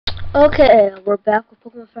Okay, we're back with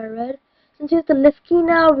Pokemon Fire Red. Since you have the lift key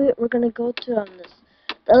now, we're gonna go to this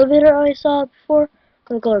the elevator I saw before.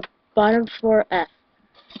 We're gonna go to bottom floor F.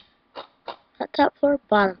 Not top floor,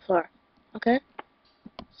 bottom floor. Okay?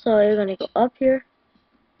 So you're gonna go up here,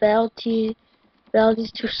 battle these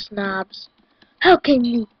two snobs. How can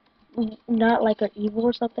you not like an evil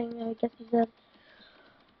or something, I guess he said.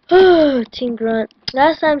 Team Grunt.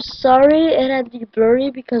 Last time, sorry, it had to be blurry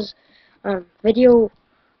because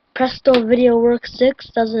Presto Video Works 6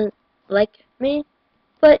 doesn't like me,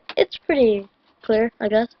 but it's pretty clear, I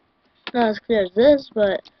guess. Not as clear as this,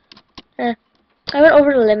 but I went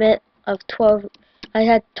over the limit of 12. I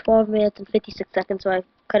had 12 minutes and 56 seconds, so I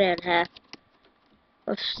cut it in half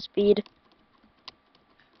of speed.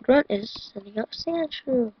 Grunt is sending up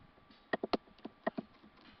Sandshrew.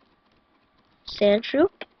 Sandshrew?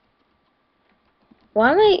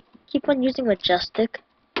 Why am I keep on using Majestic?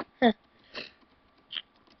 Huh.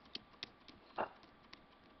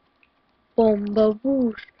 Bomba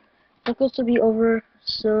Boosh. Knuckles will be over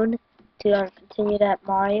soon to continue that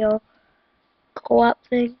Mario co-op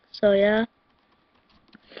thing. So yeah,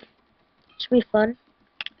 should be fun.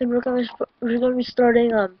 And we're gonna be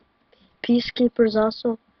starting Peacekeepers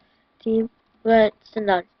also team. But send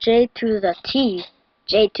out J to the T.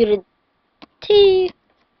 J to the T.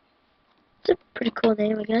 It's a pretty cool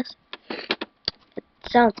name, I guess. It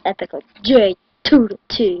sounds epic, like J to the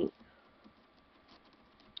T.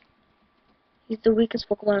 He's the weakest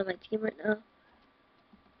Pokemon on my team right now.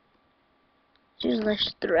 Choose a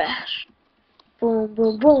nice Thrash. Boom,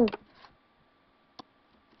 boom, boom.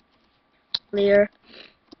 Leer.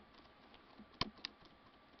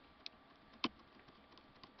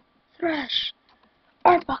 Thrash.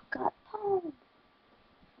 Arbok got home.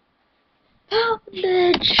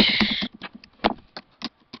 Poundage.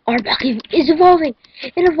 Arbok is evolving.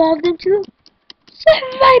 It evolved into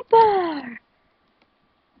Viper.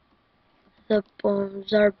 The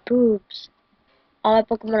bones are boobs. All my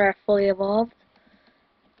Pokemon are fully evolved.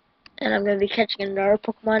 And I'm going to be catching another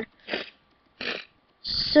Pokemon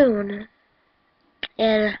soon.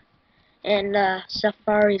 And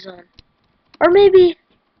Safari Zone. Or maybe...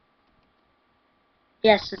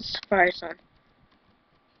 Yes, it's Safari Zone.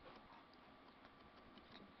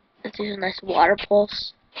 Let's use a nice Water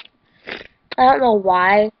Pulse. I don't know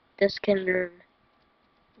why this can learn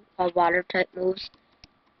water type moves.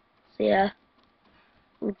 So yeah.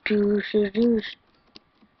 Douche.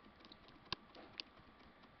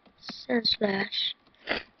 Sand Slash.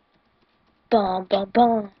 Bum bum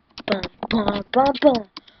bum. Bum bum bum bum.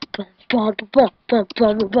 Bum bum bum bum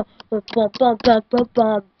bum bum bum bum bum bum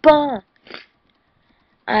bum bum.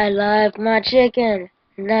 I like my chicken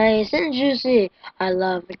nice and juicy. I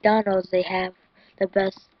love McDonald's. They have the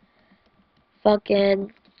best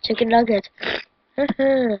fucking chicken nuggets.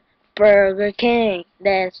 Burger King,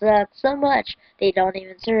 they suck so much they don't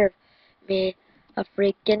even serve me a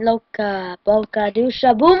freaking loca boca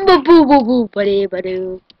dusha boom ba boo boo boo ba dee ba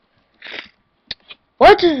doo.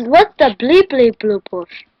 What's the bleep bleep blue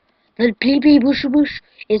push? The bleepy bush bush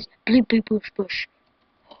is bleepy bush bush.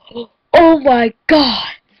 Oh my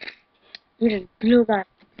god! You just blew my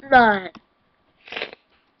mind.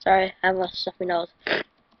 Sorry, I have a stuffy nose.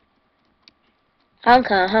 Honk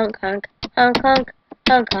honk honk honk honk honk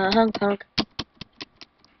honk honk honk honk.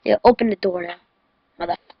 Yeah, open the door now,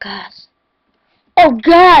 motherfuckers. Oh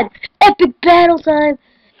god! Epic battle time!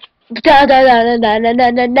 Batman!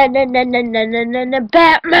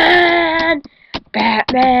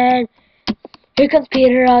 Batman! Here comes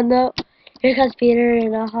Peter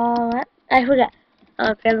in the hall. I forgot.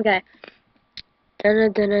 Oh, Family Guy.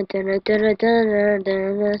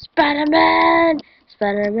 Spider-Man!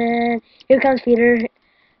 Spider-Man! Here comes Peter.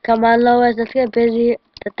 Come on, Lois, let's get busy.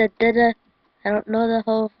 I don't know the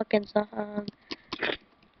whole fucking song.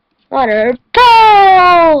 Water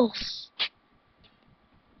Pulse!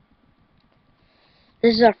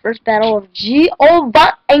 This is our first battle of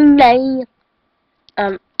Giovanni.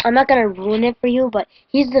 I'm not gonna ruin it for you, but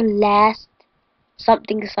he's the last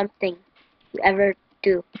something you ever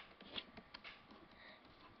do.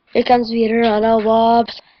 Here comes Peter on a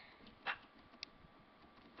Wobbs.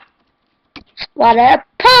 Water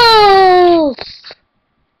Pulse!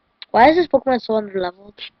 Why is this Pokemon so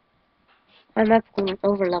underleveled? Why am I Pokemon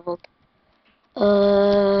overleveled?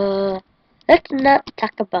 Let's not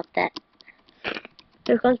talk about that.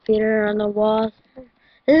 Here comes Peter on the wall.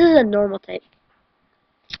 This is a normal type.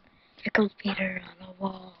 Here comes Peter on the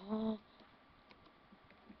wall.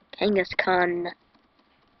 Kangaskhan.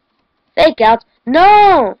 Fake out.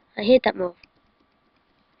 No! I hate that move.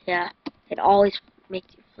 Yeah, it always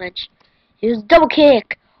makes you flinch. Here's double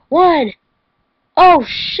kick. 1, Oh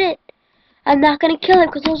shit! I'm not gonna kill it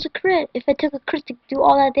because it was a crit. If I took a crit to do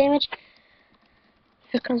all that damage.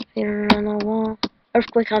 Here comes Peter on the wall.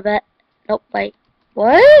 Earthquake combat. Nope, bite.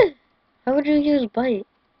 What? Why would you use bite?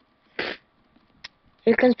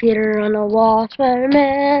 Here comes Peter on the wall.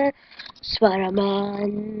 Spider-Man.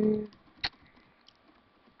 Spider-Man.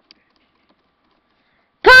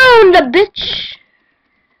 Pound the bitch!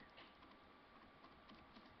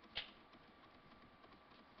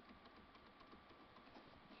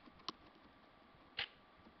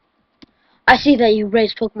 I see that you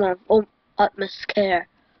raised Pokemon of utmost care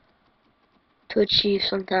to achieve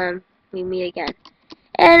sometime we meet again.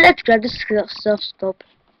 And let's grab the Stealth Scope.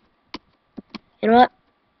 You know what?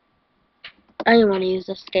 I don't want to use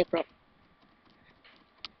the escape rope.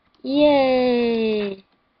 Yay!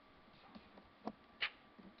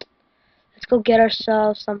 Let's go get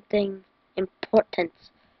ourselves something important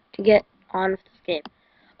to get on with this game.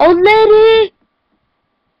 Oh, lady!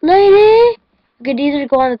 Lady! You could either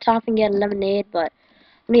go on the top and get a lemonade, but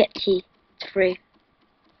I'm gonna get tea. It's free.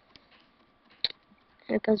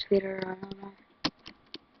 Here comes Peter.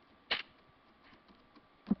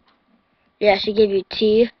 Yeah, she gave you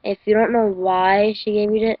tea. If you don't know why she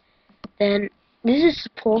gave you it, then this is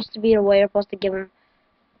supposed to be the way you're supposed to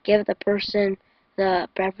give the person the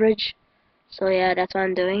beverage. So yeah, that's what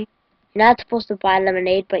I'm doing. You're not supposed to buy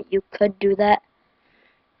lemonade, but you could do that.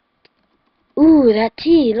 Ooh, that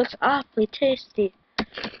tea looks awfully tasty.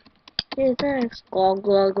 Yeah, thanks. Glug,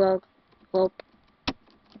 glug, glug. Glug.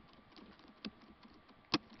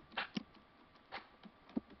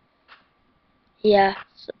 Yeah,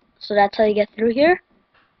 so that's how you get through here.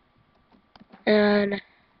 And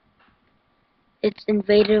it's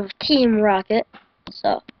invaded Team Rocket.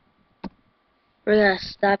 So we're gonna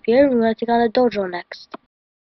stop here and we're gonna take on the dojo next.